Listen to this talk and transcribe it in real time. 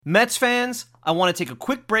Mets fans, I want to take a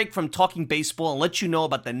quick break from talking baseball and let you know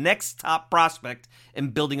about the next top prospect in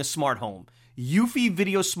building a smart home. Eufy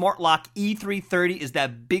Video Smart Lock E330 is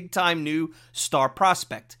that big-time new star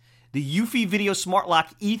prospect. The Eufy Video Smart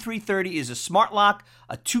Lock E330 is a smart lock,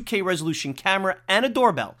 a 2K resolution camera, and a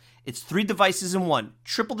doorbell. It's 3 devices in one,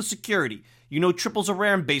 triple the security. You know triples are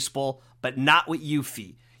rare in baseball, but not with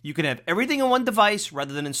Eufy. You can have everything in one device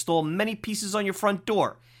rather than install many pieces on your front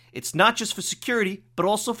door. It's not just for security, but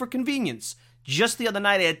also for convenience. Just the other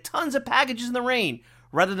night, I had tons of packages in the rain.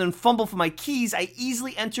 Rather than fumble for my keys, I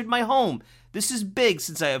easily entered my home. This is big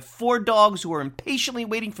since I have 4 dogs who are impatiently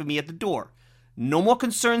waiting for me at the door. No more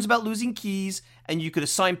concerns about losing keys, and you could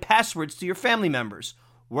assign passwords to your family members.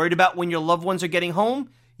 Worried about when your loved ones are getting home?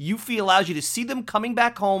 Eufy allows you to see them coming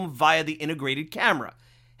back home via the integrated camera.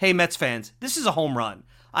 Hey Mets fans, this is a home run.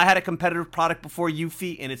 I had a competitive product before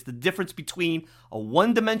Eufy, and it's the difference between a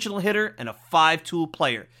one-dimensional hitter and a 5-tool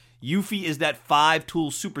player. Eufy is that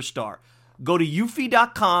 5-tool superstar. Go to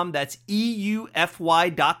eufy.com, that's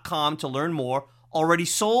EUFY.com to learn more. Already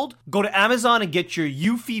sold? Go to Amazon and get your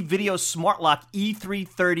Eufy Video Smart Lock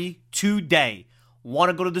E330 today.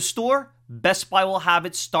 Want to go to the store? Best Buy will have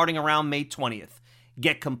it starting around May 20th.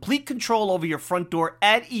 Get complete control over your front door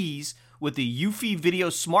at ease with the Eufy Video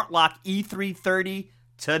Smart Lock E330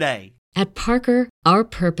 today. At Parker, our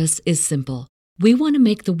purpose is simple. We want to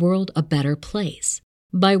make the world a better place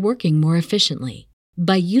by working more efficiently,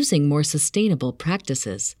 by using more sustainable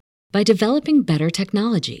practices, by developing better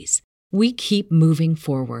technologies. We keep moving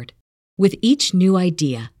forward. With each new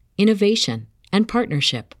idea, innovation, and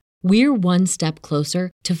partnership, we're one step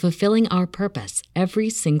closer to fulfilling our purpose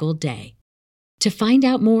every single day. To find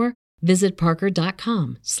out more, visit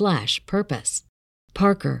parker.com/purpose.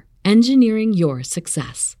 Parker, engineering your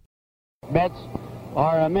success. Mets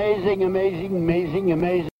are amazing, amazing, amazing,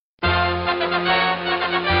 amazing.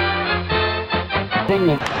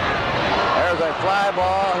 There's a fly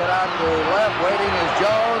ball hit out to left. Waiting is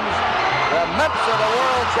Jones. The Mets are the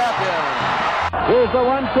world champions. Here's the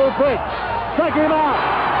 1-2 pitch. Check him out.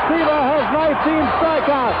 Seaver has 19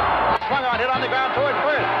 strikeouts. Swung on, hit on the ground toward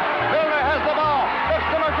first. Milner has the ball. It's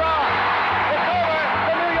to McGraw. It's over.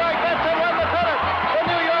 The New York Mets have won the pennant. The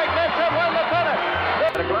New York Mets have won the pennant.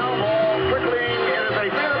 The ground ball quickly is a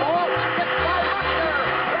fair ball. It's by Buckner.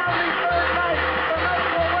 Down the third base. The Mets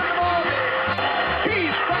will win the ball game. He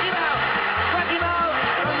struck him out. Struck him out.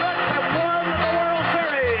 The Mets have won the World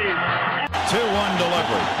Series. 2-1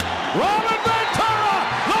 delivery. Robin Ventura.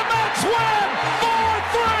 The Mets win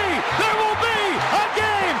 4-3. There will be a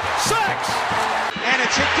game 6. And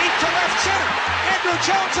it's hit deep to left center. Andrew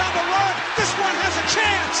Jones on the run. This one has a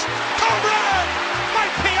chance. Home run.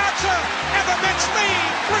 Mike Piazza. And the Mets lead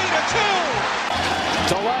 3-2.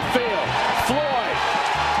 To left field. Floyd.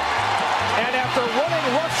 And after running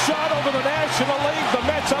roughshod over the National League, the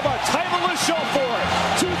Mets have a title to show for it.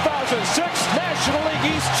 2006 National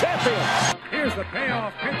League East champions. Here's the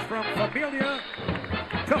payoff pitch from Familia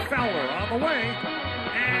to Fowler on the way.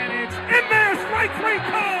 And it's in there. Strike 3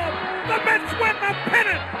 called. The Mets win the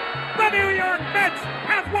pennant. The New York Mets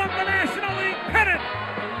have won the National League pennant.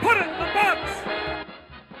 Put it in the books.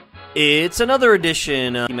 It's another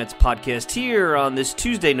edition of the Mets podcast here on this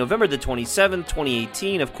Tuesday, November the 27th,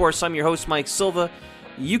 2018. Of course, I'm your host, Mike Silva.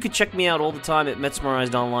 You can check me out all the time at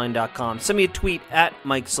MetsMemorizedOnline.com. Send me a tweet at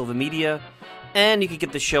Mike Silva Media. And you can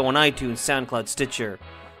get the show on iTunes, SoundCloud, Stitcher,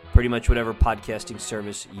 pretty much whatever podcasting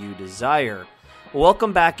service you desire.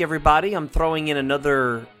 Welcome back, everybody. I'm throwing in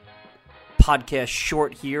another podcast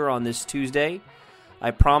short here on this Tuesday.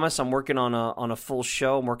 I promise I'm working on a full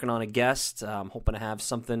show. I'm working on a guest. I'm hoping to have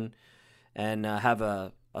something and have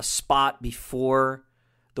a spot before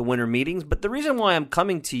the winter meetings. But the reason why I'm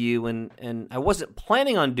coming to you, and I wasn't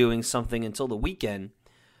planning on doing something until the weekend,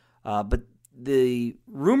 but the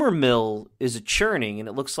rumor mill is churning, and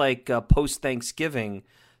it looks like post-Thanksgiving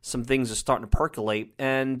some things are starting to percolate.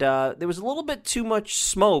 And there was a little bit too much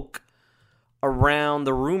smoke around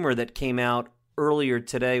the rumor that came out earlier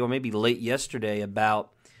today, or maybe late yesterday,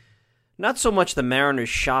 about not so much the Mariners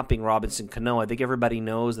shopping Robinson Cano. I think everybody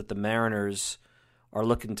knows that the Mariners are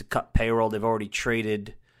looking to cut payroll. They've already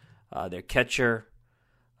traded their catcher.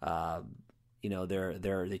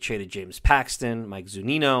 They traded James Paxton, Mike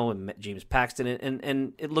Zunino, and James Paxton,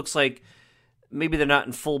 and it looks like maybe they're not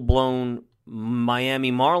in full-blown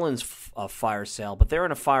Miami Marlins fire sale, but they're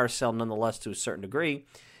in a fire sale nonetheless to a certain degree,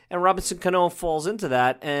 and Robinson Cano falls into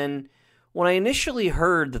that. And when I initially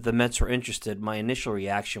heard that the Mets were interested, my initial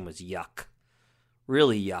reaction was yuck,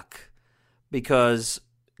 really yuck, because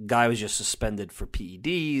guy was just suspended for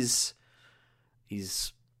PEDs.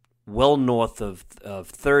 He's well north of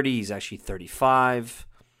 30. He's actually 35.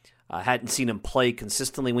 Hadn't seen him play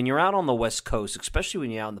consistently. When you're out on the West Coast, especially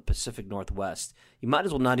when you're out in the Pacific Northwest, you might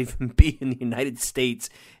as well not even be in the United States.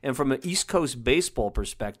 And from an East Coast baseball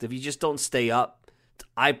perspective, you just don't stay up.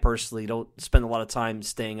 I personally don't spend a lot of time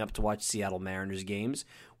staying up to watch Seattle Mariners games.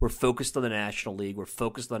 We're focused on the National League. We're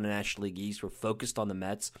focused on the National League East. We're focused on the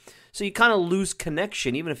Mets. So you kind of lose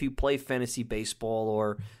connection. Even if you play fantasy baseball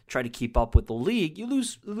or try to keep up with the league, you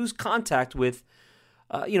lose contact with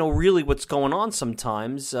really what's going on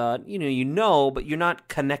sometimes. But you're not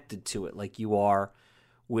connected to it like you are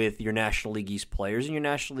with your National League East players and your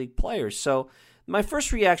National League players. So my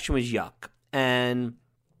first reaction was yuck. And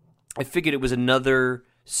I figured it was another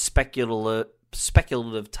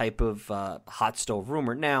speculative type of hot stove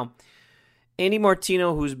rumor. Now, Andy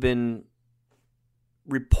Martino, who's been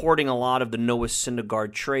reporting a lot of the Noah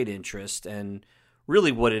Syndergaard trade interest, and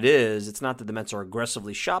really what it is, it's not that the Mets are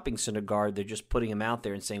aggressively shopping Syndergaard, they're just putting him out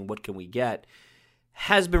there and saying, what can we get,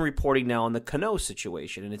 has been reporting now on the Cano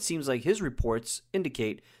situation. And it seems like his reports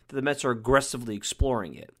indicate that the Mets are aggressively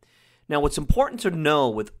exploring it. Now, what's important to know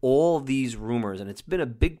with all these rumors, and it's been a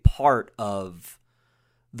big part of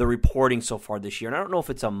the reporting so far this year, and I don't know if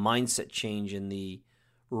it's a mindset change in the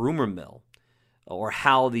rumor mill or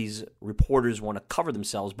how these reporters want to cover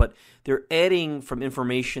themselves, but they're adding from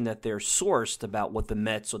information that they're sourced about what the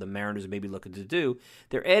Mets or the Mariners may be looking to do,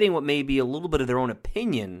 they're adding what may be a little bit of their own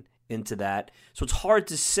opinion into that. So it's hard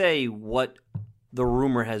to say what the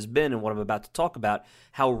rumor has been and what I'm about to talk about,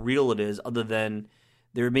 how real it is, other than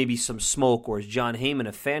there may be some smoke, or as John Heyman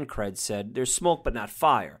of FanCred said, there's smoke but not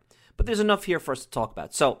fire. But there's enough here for us to talk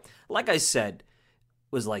about. So, like I said,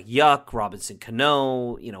 was like yuck, Robinson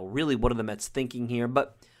Cano, really what are the Mets thinking here?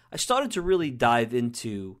 But I started to really dive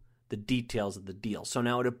into the details of the deal. So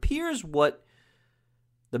now it appears what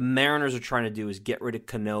the Mariners are trying to do is get rid of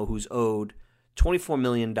Cano, who's owed $24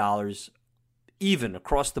 million even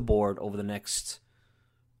across the board over the next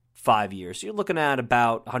 5 years. So you're looking at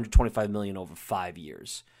about $125 million over 5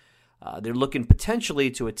 years. They're looking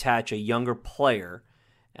potentially to attach a younger player,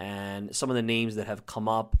 and some of the names that have come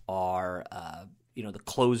up are, the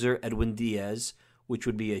closer Edwin Diaz, which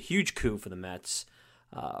would be a huge coup for the Mets,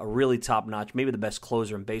 a really top-notch, maybe the best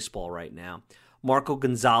closer in baseball right now. Marco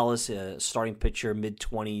Gonzalez, a starting pitcher,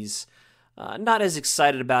 mid-20s. Not as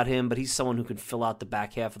excited about him, but he's someone who can fill out the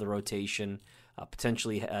back half of the rotation.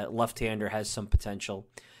 Potentially left-hander, has some potential.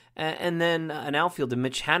 And then an outfielder,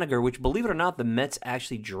 Mitch Haniger, which, believe it or not, the Mets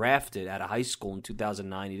actually drafted out of high school in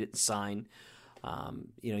 2009. He didn't sign.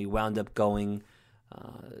 He wound up going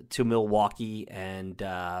to Milwaukee, and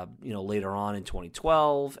later on in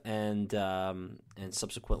 2012, and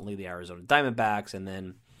subsequently the Arizona Diamondbacks, and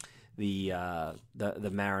then the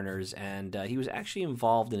Mariners. And he was actually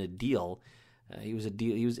involved in a deal. He was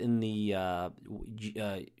in the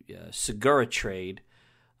Segura trade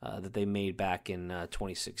that they made back in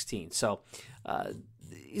 2016. So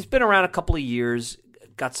he's been around a couple of years,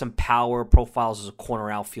 got some power, profiles as a corner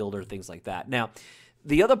outfielder, things like that. Now,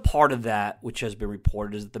 the other part of that, which has been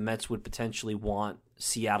reported, is that the Mets would potentially want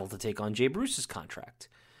Seattle to take on Jay Bruce's contract.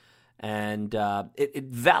 And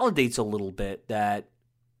it validates a little bit that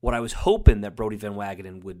what I was hoping that Brodie Van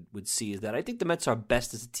Wagenen would see is that I think the Mets are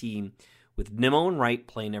best as a team with Nimmo and right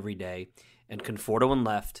playing every day and Conforto in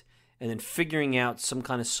left, and then figuring out some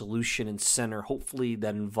kind of solution in center, hopefully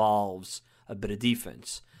that involves a bit of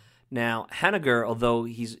defense. Now, Haniger, although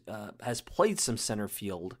he's has played some center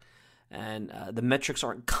field, and the metrics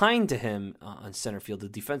aren't kind to him on center field, the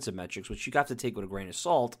defensive metrics, which you have to take with a grain of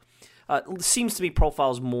salt, seems to be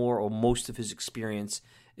profiles more, or most of his experience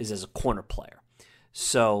is as a corner player.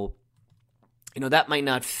 So, that might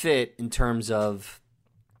not fit in terms of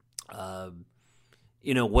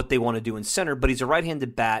what they want to do in center, but he's a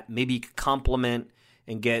right-handed bat. Maybe he could complement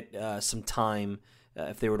and get some time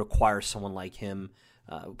if they were to acquire someone like him,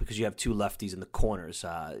 because you have two lefties in the corners.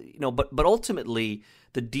 But ultimately,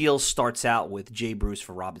 the deal starts out with Jay Bruce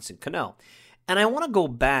for Robinson Cano. And I want to go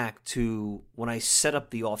back to when I set up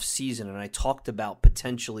the offseason and I talked about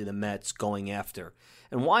potentially the Mets going after,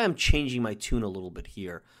 and why I'm changing my tune a little bit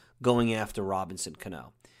here, going after Robinson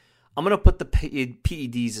Cano. I'm going to put the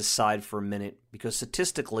PEDs aside for a minute, because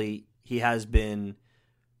statistically, he has been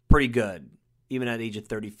pretty good, even at the age of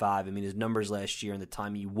 35. I mean, his numbers last year and the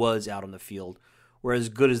time he was out on the field were as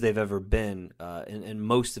good as they've ever been, and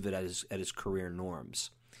most of it at his career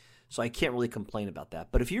norms. So I can't really complain about that.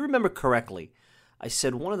 But if you remember correctly, I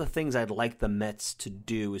said one of the things I'd like the Mets to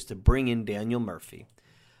do is to bring in Daniel Murphy,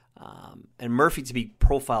 and Murphy to be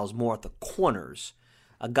profiles more at the corners,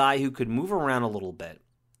 a guy who could move around a little bit,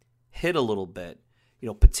 hit a little bit,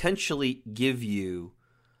 potentially give you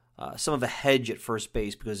some of a hedge at first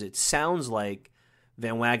base, because it sounds like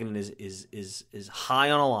Van Wagenen is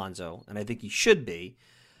high on Alonso, and I think he should be.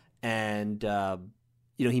 And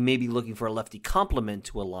he may be looking for a lefty complement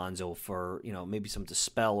to Alonso for maybe some to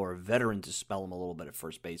spell or a veteran to spell him a little bit at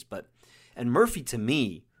first base. And Murphy to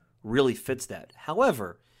me really fits that.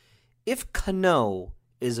 However, if Cano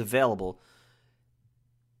is available,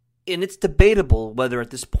 and it's debatable whether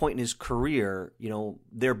at this point in his career,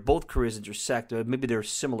 their both careers intersect. Maybe they're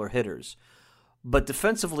similar hitters. But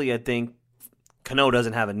defensively, I think Cano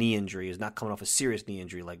doesn't have a knee injury. He's not coming off a serious knee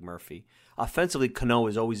injury like Murphy. Offensively, Cano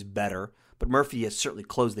is always better, but Murphy has certainly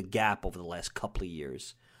closed the gap over the last couple of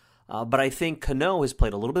years. But I think Cano has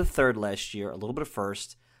played a little bit of third last year, a little bit of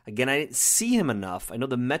first. Again, I didn't see him enough. I know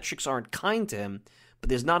the metrics aren't kind to him, but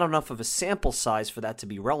there's not enough of a sample size for that to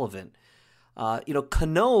be relevant.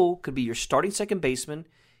 Cano could be your starting second baseman.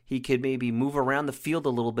 He could maybe move around the field a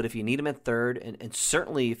little bit if you need him at third, and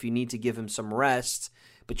certainly if you need to give him some rest,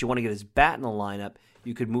 but you want to get his bat in the lineup,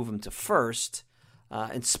 you could move him to first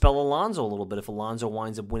and spell Alonso a little bit if Alonso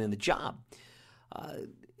winds up winning the job.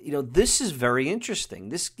 This is very interesting.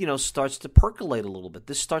 This, starts to percolate a little bit.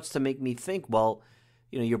 This starts to make me think, well,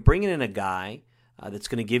 you're bringing in a guy that's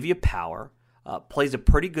going to give you power, plays a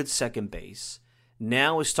pretty good second base,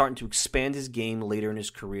 now is starting to expand his game later in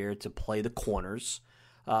his career to play the corners,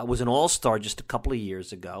 was an all-star just a couple of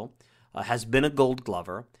years ago, has been a Gold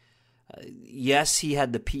Glover. Yes, he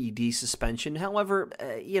had the PED suspension. However,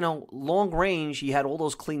 long range, he had all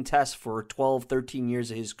those clean tests for 12, 13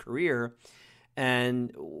 years of his career.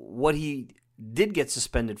 And what he did get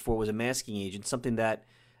suspended for was a masking agent, something that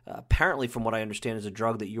apparently, from what I understand, is a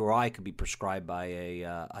drug that you or I could be prescribed by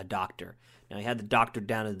a doctor. Now, he had the doctor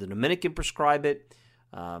down in the Dominican prescribe it.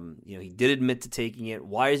 He did admit to taking it.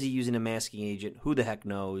 Why is he using a masking agent? Who the heck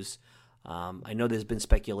knows? I know there's been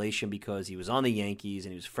speculation because he was on the Yankees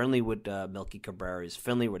and he was friendly with Melky Cabrera. He was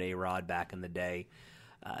friendly with A-Rod back in the day.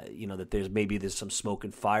 That there's some smoke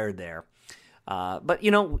and fire there. But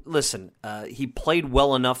listen, he played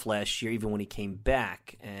well enough last year, even when he came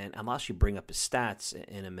back. And I'll actually bring up his stats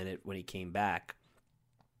in a minute when he came back,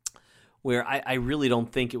 where I really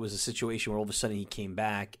don't think it was a situation where all of a sudden he came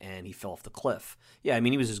back and he fell off the cliff. Yeah, I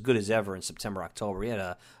mean, he was as good as ever in September, October. He had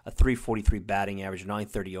a 343 batting average,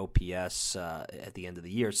 930 OPS at the end of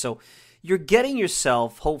the year. So you're getting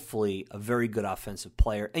yourself, hopefully, a very good offensive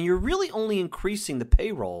player, and you're really only increasing the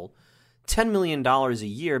payroll $10 million a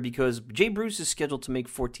year because Jay Bruce is scheduled to make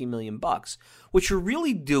 $14 million. What you're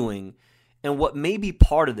really doing, and what may be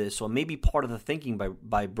part of this, or maybe part of the thinking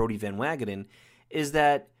by Brodie Van Wagenen, is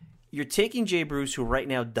that you're taking Jay Bruce, who right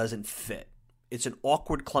now doesn't fit. It's an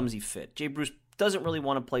awkward, clumsy fit. Jay Bruce doesn't really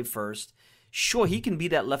want to play first. Sure, he can be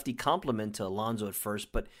that lefty complement to Alonso at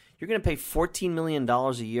first, but you're going to pay $14 million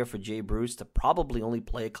a year for Jay Bruce to probably only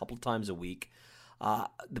play a couple times a week.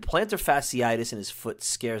 The plantar fasciitis in his foot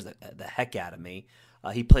scares the heck out of me.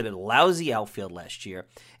 He played a lousy outfield last year.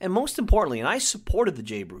 And most importantly, and I supported the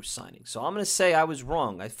Jay Bruce signing, so I'm going to say I was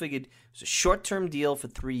wrong. I figured it was a short-term deal for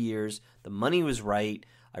 3 years. The money was right.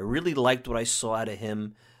 I really liked what I saw out of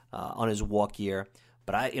him on his walk year.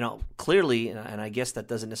 But clearly, and I guess that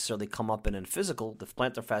doesn't necessarily come up in a physical, the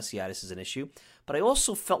plantar fasciitis is an issue. But I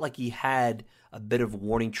also felt like he had a bit of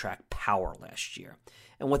warning track power last year.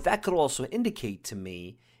 And what that could also indicate to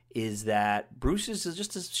me is that Bruce is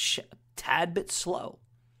just a tad bit slow.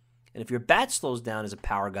 And if your bat slows down as a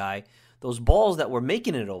power guy, those balls that were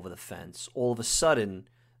making it over the fence all of a sudden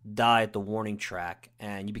die at the warning track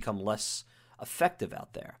and you become less effective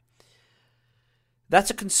out there.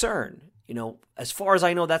 That's a concern. As far as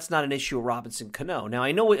I know, that's not an issue with Robinson Cano. Now,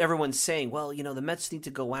 I know what everyone's saying. Well, the Mets need to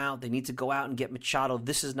go out. They need to go out and get Machado.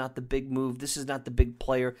 This is not the big move. This is not the big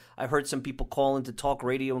player. I've heard some people call into talk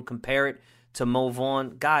radio and compare it to Mo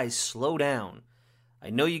Vaughn. Guys, slow down.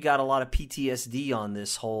 I know you got a lot of PTSD on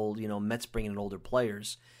this whole, Mets bringing in older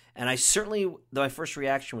players. And I certainly, my first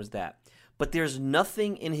reaction was that. But there's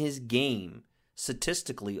nothing in his game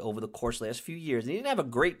statistically over the course of the last few years. And he didn't have a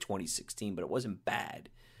great 2016, but it wasn't bad.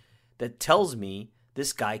 That tells me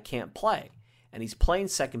this guy can't play. And he's playing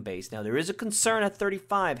second base. Now, there is a concern at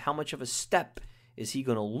 35. How much of a step is he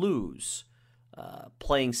going to lose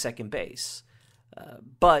playing second base?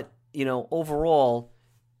 But, overall,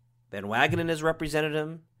 Van Wagenen has represented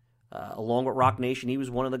him along with Rock Nation. He was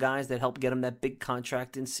one of the guys that helped get him that big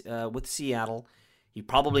contract with Seattle. He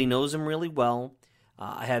probably knows him really well.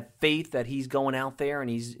 I have faith that he's going out there and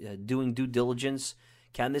he's doing due diligence.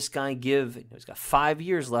 Can this guy give? He's got 5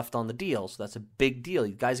 years left on the deal, so that's a big deal. The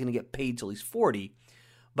guy's going to get paid till he's 40.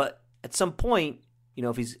 But at some point,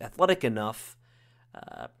 if he's athletic enough,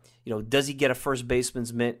 does he get a first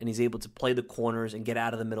baseman's mitt and he's able to play the corners and get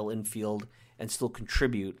out of the middle infield and still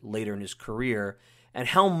contribute later in his career? and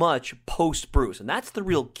how much post-Bruce. And that's the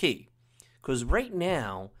real key. Because right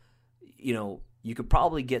now, you could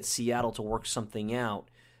probably get Seattle to work something out,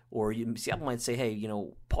 or Seattle might say, hey,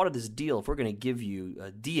 part of this deal, if we're going to give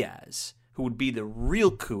you Diaz, who would be the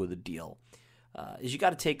real coup of the deal, is you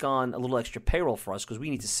got to take on a little extra payroll for us because we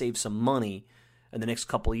need to save some money in the next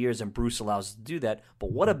couple of years, and Bruce allows us to do that.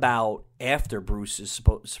 But what about after Bruce is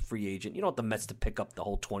supposed to free agent? You don't want the Mets to pick up the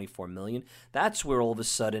whole $24 million. That's where all of a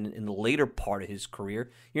sudden, in the later part of his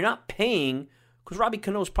career, you're not paying, because Robbie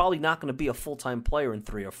Cano's probably not going to be a full-time player in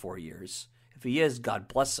 3 or 4 years. If he is, God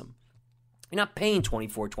bless him. You're not paying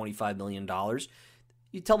 $25 million.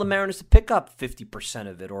 You tell the Mariners to pick up 50%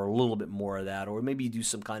 of it, or a little bit more of that, or maybe you do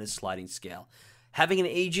some kind of sliding scale. Having an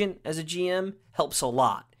agent as a GM helps a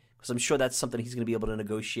lot, because I'm sure that's something he's going to be able to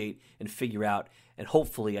negotiate and figure out. And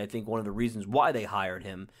hopefully, I think one of the reasons why they hired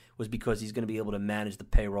him was because he's going to be able to manage the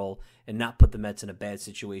payroll and not put the Mets in a bad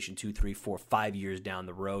situation 2, 3, 4, 5 years down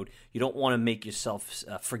the road. You don't want to make yourself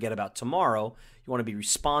forget about tomorrow. You want to be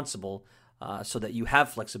responsible so that you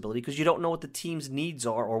have flexibility, because you don't know what the team's needs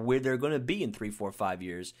are or where they're going to be in 3, 4, 5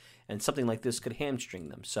 years. And something like this could hamstring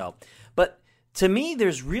them. But to me,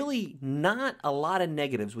 there's really not a lot of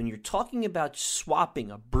negatives when you're talking about swapping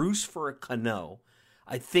a Bruce for a Cano.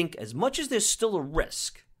 I think as much as there's still a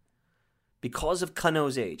risk because of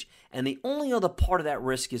Cano's age, and the only other part of that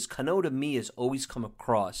risk is Cano to me has always come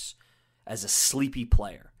across as a sleepy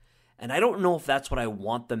player. And I don't know if that's what I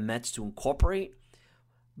want the Mets to incorporate,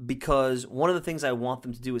 because one of the things I want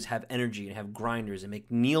them to do is have energy and have grinders, and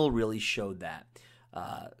McNeil really showed that.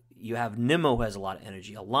 You have Nimmo, who has a lot of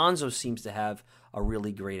energy. Alonso seems to have a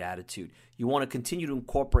really great attitude. You want to continue to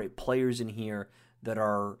incorporate players in here that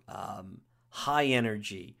are high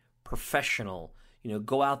energy, professional.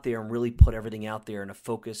 Go out there and really put everything out there and a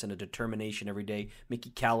focus and a determination every day.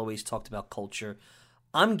 Mickey Callaway's talked about culture.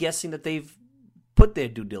 I'm guessing that they've put their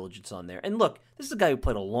due diligence on there. And look, this is a guy who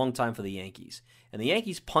played a long time for the Yankees. And the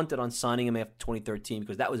Yankees punted on signing him after 2013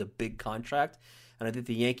 because that was a big contract. And I think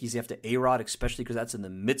the Yankees, after A-Rod, especially because that's in the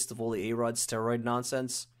midst of all the A-Rod steroid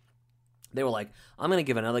nonsense, they were like, I'm going to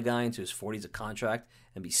give another guy into his 40s a contract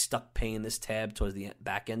and be stuck paying this tab towards the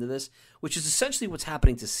back end of this, which is essentially what's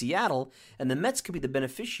happening to Seattle. And the Mets could be the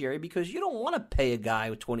beneficiary because you don't want to pay a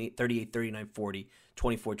guy with 38, 39, 40,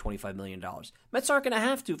 24, $25 million. Mets aren't going to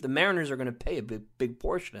have to if the Mariners are going to pay a big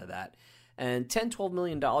portion of that. And $10, $12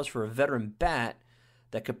 million for a veteran bat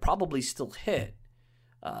that could probably still hit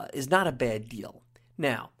is not a bad deal.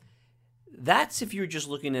 Now, that's if you're just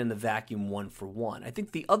looking in the vacuum one for one. I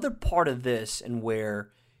think the other part of this, and where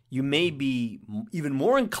you may be even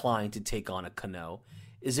more inclined to take on a Cano,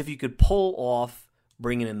 is if you could pull off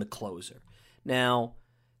bringing in the closer. Now,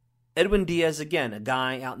 Edwin Diaz, again, a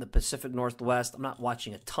guy out in the Pacific Northwest. I'm not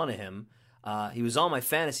watching a ton of him. He was on my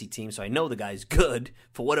fantasy team, so I know the guy's good,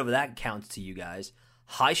 for whatever that counts to you guys.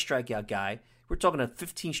 High strikeout guy. We're talking about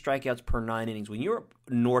 15 strikeouts per 9 innings. When you're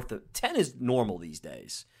north of 10 is normal these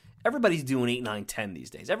days. Everybody's doing 8, 9, 10 these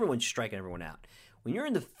days. Everyone's striking everyone out. When you're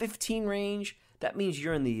in the 15 range, that means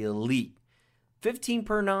you're in the elite. 15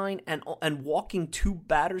 per 9 and walking 2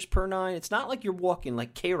 batters per 9. It's not like you're walking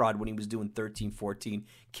like K-Rod when he was doing 13, 14.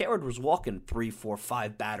 K-Rod was walking 3, 4,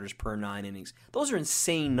 5 batters per 9 innings. Those are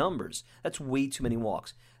insane numbers. That's way too many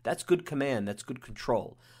walks. That's good command. That's good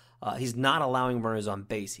control. He's not allowing runners on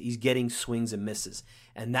base. He's getting swings and misses.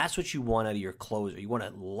 And that's what you want out of your closer. You want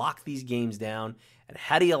to lock these games down. And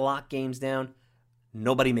how do you lock games down?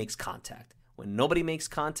 Nobody makes contact. When nobody makes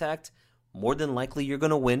contact, more than likely you're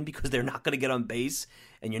going to win because they're not going to get on base.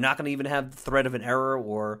 And you're not going to even have the threat of an error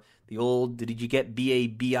or the old, did you get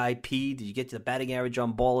BABIP? Did you get to the batting average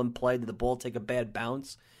on ball in play? Did the ball take a bad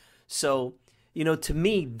bounce? So, to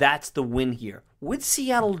me, that's the win here. Would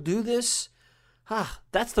Seattle do this?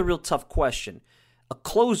 That's the real tough question. A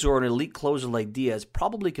closer or an elite closer like Diaz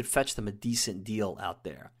probably could fetch them a decent deal out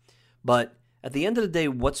there. But at the end of the day,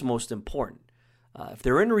 what's most important? If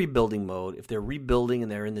they're in rebuilding mode, if they're rebuilding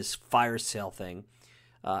and they're in this fire sale thing,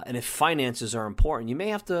 and if finances are important, you may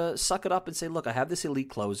have to suck it up and say, look, I have this elite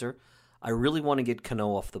closer. I really want to get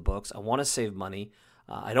Cano off the books. I want to save money.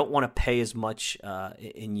 I don't want to pay as much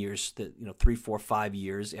in years, 3, 4, 5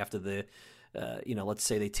 years after the let's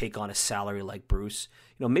say they take on a salary like Bruce.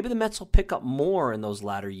 Maybe the Mets will pick up more in those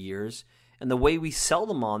latter years. And the way we sell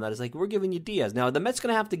them on that is like, we're giving you Diaz. Now, the Mets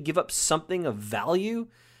going to have to give up something of value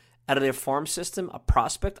out of their farm system, a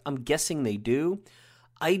prospect. I'm guessing they do.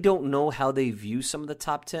 I don't know how they view some of the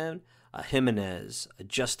top 10. A Jimenez, a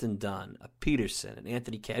Justin Dunn, a Peterson, an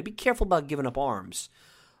Anthony Kay. I'd be careful about giving up arms.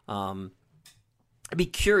 I'd be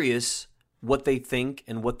curious what they think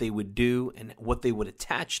and what they would do and what they would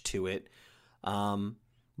attach to it.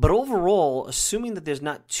 But overall, assuming that there's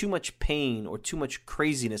not too much pain or too much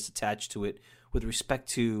craziness attached to it with respect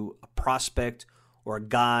to a prospect or a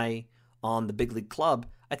guy on the big league club,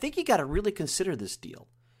 I think you got to really consider this deal.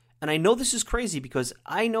 And I know this is crazy because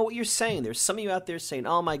I know what you're saying. There's some of you out there saying,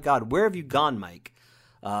 oh my God, where have you gone, Mike?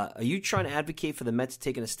 Are you trying to advocate for the Mets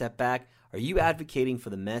taking a step back? Are you advocating for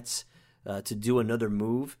the Mets to do another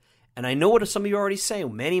move? And I know what some of you are already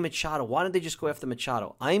saying. Manny Machado, why don't they just go after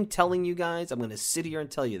Machado? I'm telling you guys, I'm going to sit here and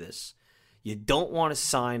tell you this. You don't want to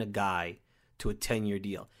sign a guy to a 10-year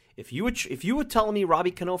deal. If you were telling me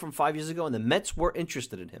Robbie Cano from 5 years ago and the Mets were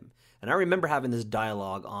interested in him, and I remember having this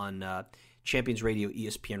dialogue on Champions Radio,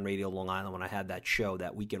 ESPN Radio, Long Island, when I had that show,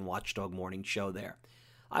 that Weekend Watchdog morning show there,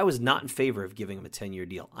 I was not in favor of giving him a 10-year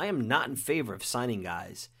deal. I am not in favor of signing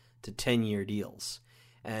guys to 10-year deals.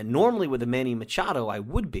 And normally with a Manny Machado, I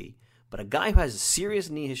would be. But a guy who has a serious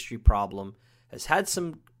knee history problem, has had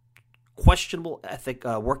some questionable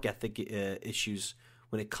work ethic issues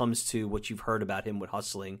when it comes to what you've heard about him with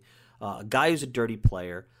hustling, a guy who's a dirty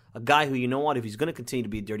player, a guy who, you know what, if he's going to continue to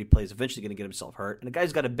be a dirty player, is eventually going to get himself hurt, and a guy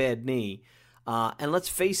who's got a bad knee, and let's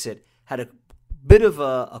face it, had a bit of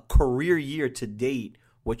a career year to date,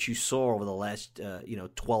 what you saw over the last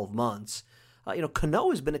 12 months. Cano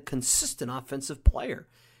has been a consistent offensive player.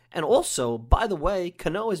 And also, by the way,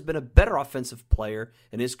 Cano has been a better offensive player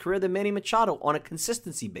in his career than Manny Machado on a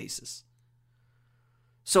consistency basis.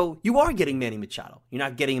 So you are getting Manny Machado. You're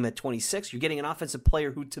not getting him at 26. You're getting an offensive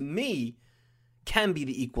player who, to me, can be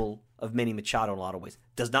the equal of Manny Machado in a lot of ways.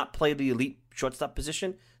 Does not play the elite shortstop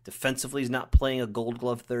position. Defensively, he's not playing a gold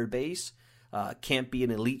glove third base. Can't be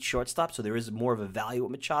an elite shortstop, so there is more of a value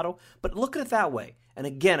with Machado. But look at it that way. And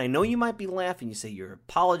again, I know you might be laughing. You say you're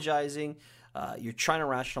apologizing. You're trying to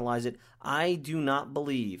rationalize it. I do not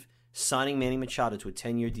believe signing Manny Machado to a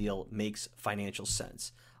 10-year deal makes financial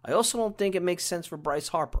sense. I also don't think it makes sense for Bryce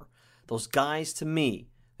Harper. Those guys, to me,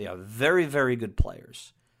 they are very, very good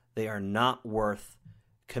players. They are not worth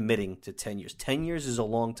committing to 10 years. 10 years is a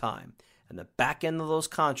long time. And the back end of those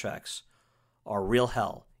contracts are real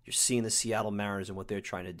hell. You're seeing the Seattle Mariners and what they're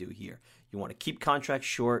trying to do here. You want to keep contracts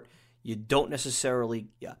short. You don't necessarily,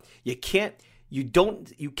 you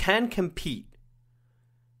can compete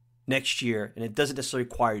next year, and it doesn't necessarily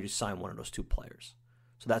require you to sign one of those two players.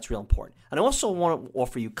 So that's real important. And I also want to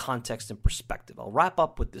offer you context and perspective. I'll wrap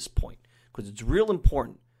up with this point because it's real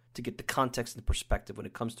important to get the context and perspective when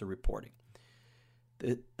it comes to reporting.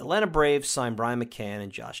 The Atlanta Braves signed Brian McCann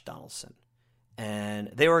and Josh Donaldson.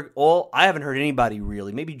 And they were all, I haven't heard anybody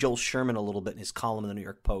really, maybe Joel Sherman a little bit in his column in the New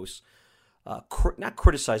York Post, not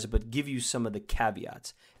criticize it, but give you some of the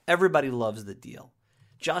caveats. Everybody loves the deal.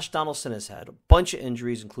 Josh Donaldson has had a bunch of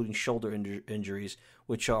injuries, including shoulder injuries,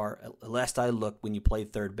 which are, last I looked, when you play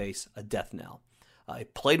third base, a death knell. He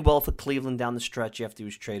played well for Cleveland down the stretch after he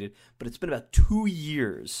was traded, but it's been about 2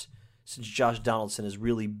 years since Josh Donaldson has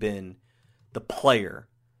really been the player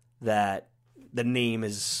that the name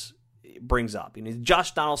brings up.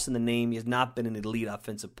 Josh Donaldson, the name, he has not been an elite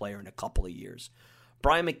offensive player in a couple of years.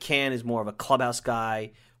 Brian McCann is more of a clubhouse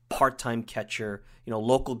guy, part-time catcher,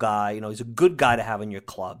 local guy. He's a good guy to have in your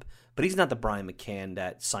club, but he's not the Brian McCann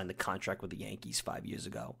that signed the contract with the Yankees 5 years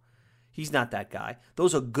ago. He's not that guy.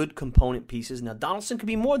 Those are good component pieces. Now, Donaldson could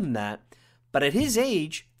be more than that, but at his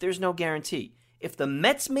age, there's no guarantee. If the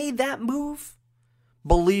Mets made that move,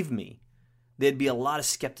 believe me, there'd be a lot of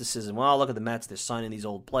skepticism. Well, look at the Mets. They're signing these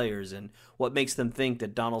old players, and what makes them think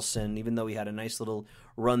that Donaldson, even though he had a nice little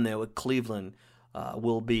run there with Cleveland,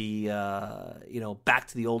 will be, back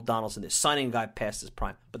to the old Donaldson. They're signing a guy past his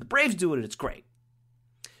prime. But the Braves do it, and it's great.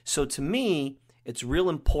 So to me, it's real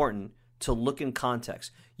important to look in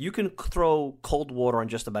context. You can throw cold water on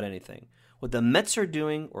just about anything. What the Mets are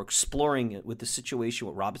doing or exploring it with the situation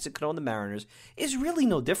with Robinson Cano and the Mariners is really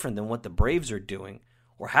no different than what the Braves are doing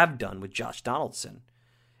or have done with Josh Donaldson.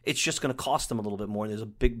 It's just going to cost them a little bit more. There's a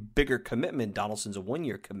bigger commitment. Donaldson's a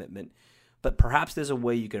 1-year commitment. But perhaps there's a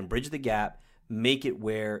way you can bridge the gap, make it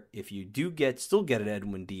where if you do still get an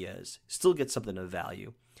Edwin Diaz, still get something of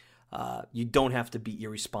value, you don't have to be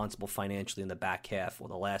irresponsible financially in the back half or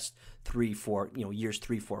the last 3, 4, years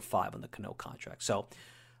 3, 4, 5 on the Cano contract. So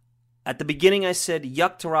at the beginning I said,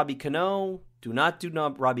 yuck to Robbie Cano. Do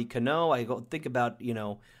not Robbie Cano. I go think about,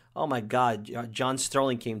 oh my God, John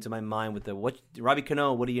Sterling came to my mind with Robbie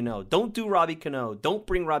Cano, what do you know? Don't do Robbie Cano. Don't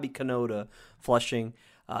bring Robbie Cano to Flushing.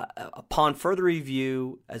 Upon further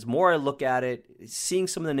review, as more I look at it, seeing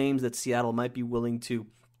some of the names that Seattle might be willing to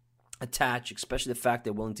attach, especially the fact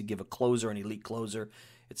they're willing to give a closer, an elite closer,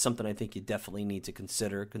 it's something I think you definitely need to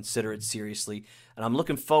consider. Consider it seriously. And I'm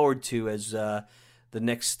looking forward to, as the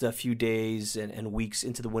next few days and weeks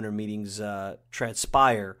into the winter meetings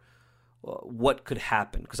transpire, what could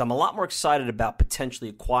happen. Because I'm a lot more excited about potentially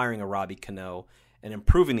acquiring a Robbie Cano and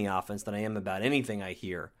improving the offense than I am about anything I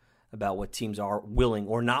hear about what teams are willing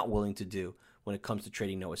or not willing to do when it comes to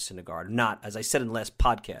trading Noah Syndergaard. Not, as I said in the last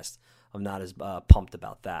podcast, I'm not as pumped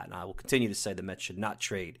about that. And I will continue to say the Mets should not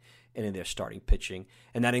trade any of their starting pitching.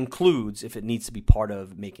 And that includes if it needs to be part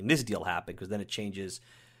of making this deal happen, because then it changes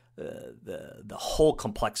the whole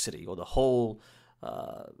complexity or the whole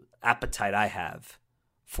appetite I have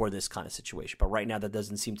for this kind of situation. But right now, that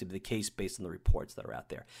doesn't seem to be the case based on the reports that are out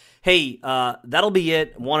there. Hey, that'll be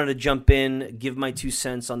it. Wanted to jump in, give my 2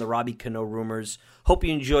 cents on the Robbie Cano rumors. Hope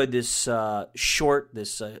you enjoyed this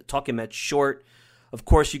Talking Mets short. Of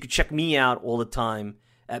course, you can check me out all the time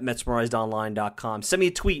at MetsMemorizedOnline.com. Send me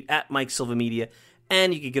a tweet at Mike Silva Media,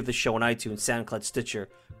 and you can give the show on iTunes, SoundCloud, Stitcher,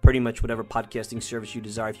 pretty much whatever podcasting service you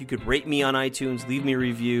desire. If you could rate me on iTunes, leave me a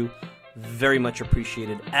review, very much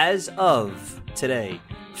appreciated. As of today,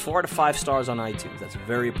 4 out of 5 stars on iTunes. That's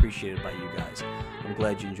very appreciated by you guys. I'm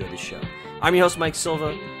glad you enjoyed the show. I'm your host, Mike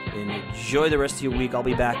Silva, and enjoy the rest of your week. I'll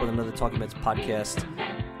be back with another Talking Mets podcast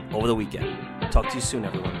over the weekend. Talk to you soon,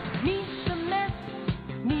 everyone. Meet the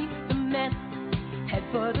Mets, head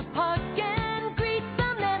for the park and greet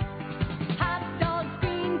the Mets. Hot dogs,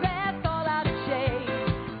 green grass, all out of shade.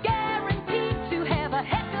 Guaranteed to have a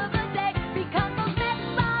heck of a day because those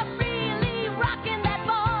Mets are really rocking that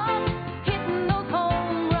ball, hitting those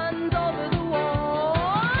home runs over the wall.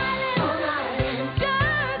 New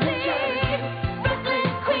Jersey, Brooklyn,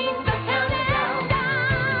 Queens are counting down.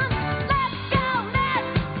 Let's go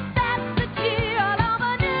Mets, that's the cheer all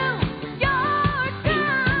over New York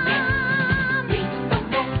town. Meet the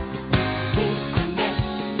Mets, meet the Mets,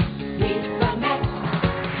 meet the Mets.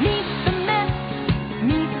 Meet the Mets,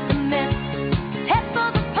 meet the Mets. Head for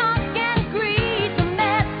the park and greet the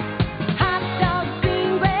Mets. Hot dogs,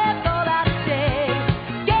 green grass, all out of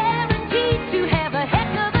shade. Guaranteed to have a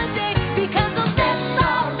heck of a day because those Mets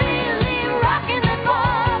are really rocking the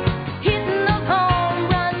ball, hitting those home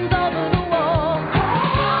runs over the wall. Go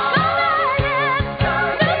Mets,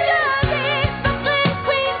 New Jersey, Brooklyn,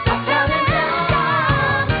 Queens are counting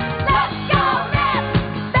down. Let's go Mets,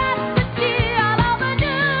 that's the cheer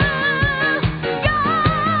all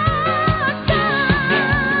over New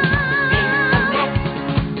York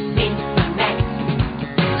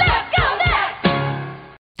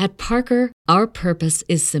At Parker, our purpose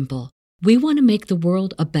is simple. We want to make the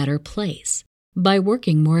world a better place by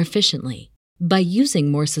working more efficiently, by using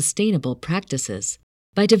more sustainable practices,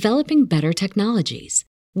 by developing better technologies.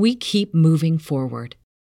 We keep moving forward.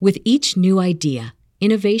 With each new idea,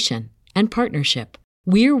 innovation, and partnership,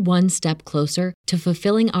 we're one step closer to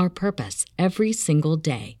fulfilling our purpose every single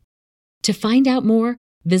day. To find out more,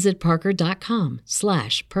 visit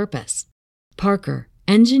parker.com/purpose. Parker,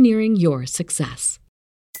 engineering your success.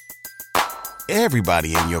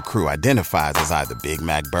 Everybody in your crew identifies as either Big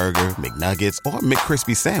Mac Burger, McNuggets, or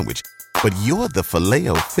McCrispy Sandwich. But you're the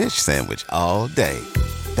Filet-O-Fish Sandwich all day.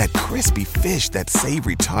 That crispy fish, that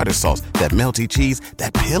savory tartar sauce, that melty cheese,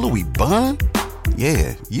 that pillowy bun.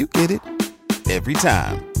 Yeah, you get it. Every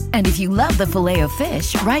time. And if you love the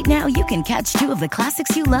Filet-O-Fish, right now you can catch 2 of the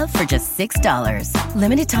classics you love for just $6.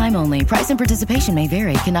 Limited time only. Price and participation may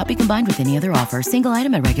vary. Cannot be combined with any other offer. Single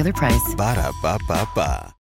item at regular price. Ba-da-ba-ba-ba.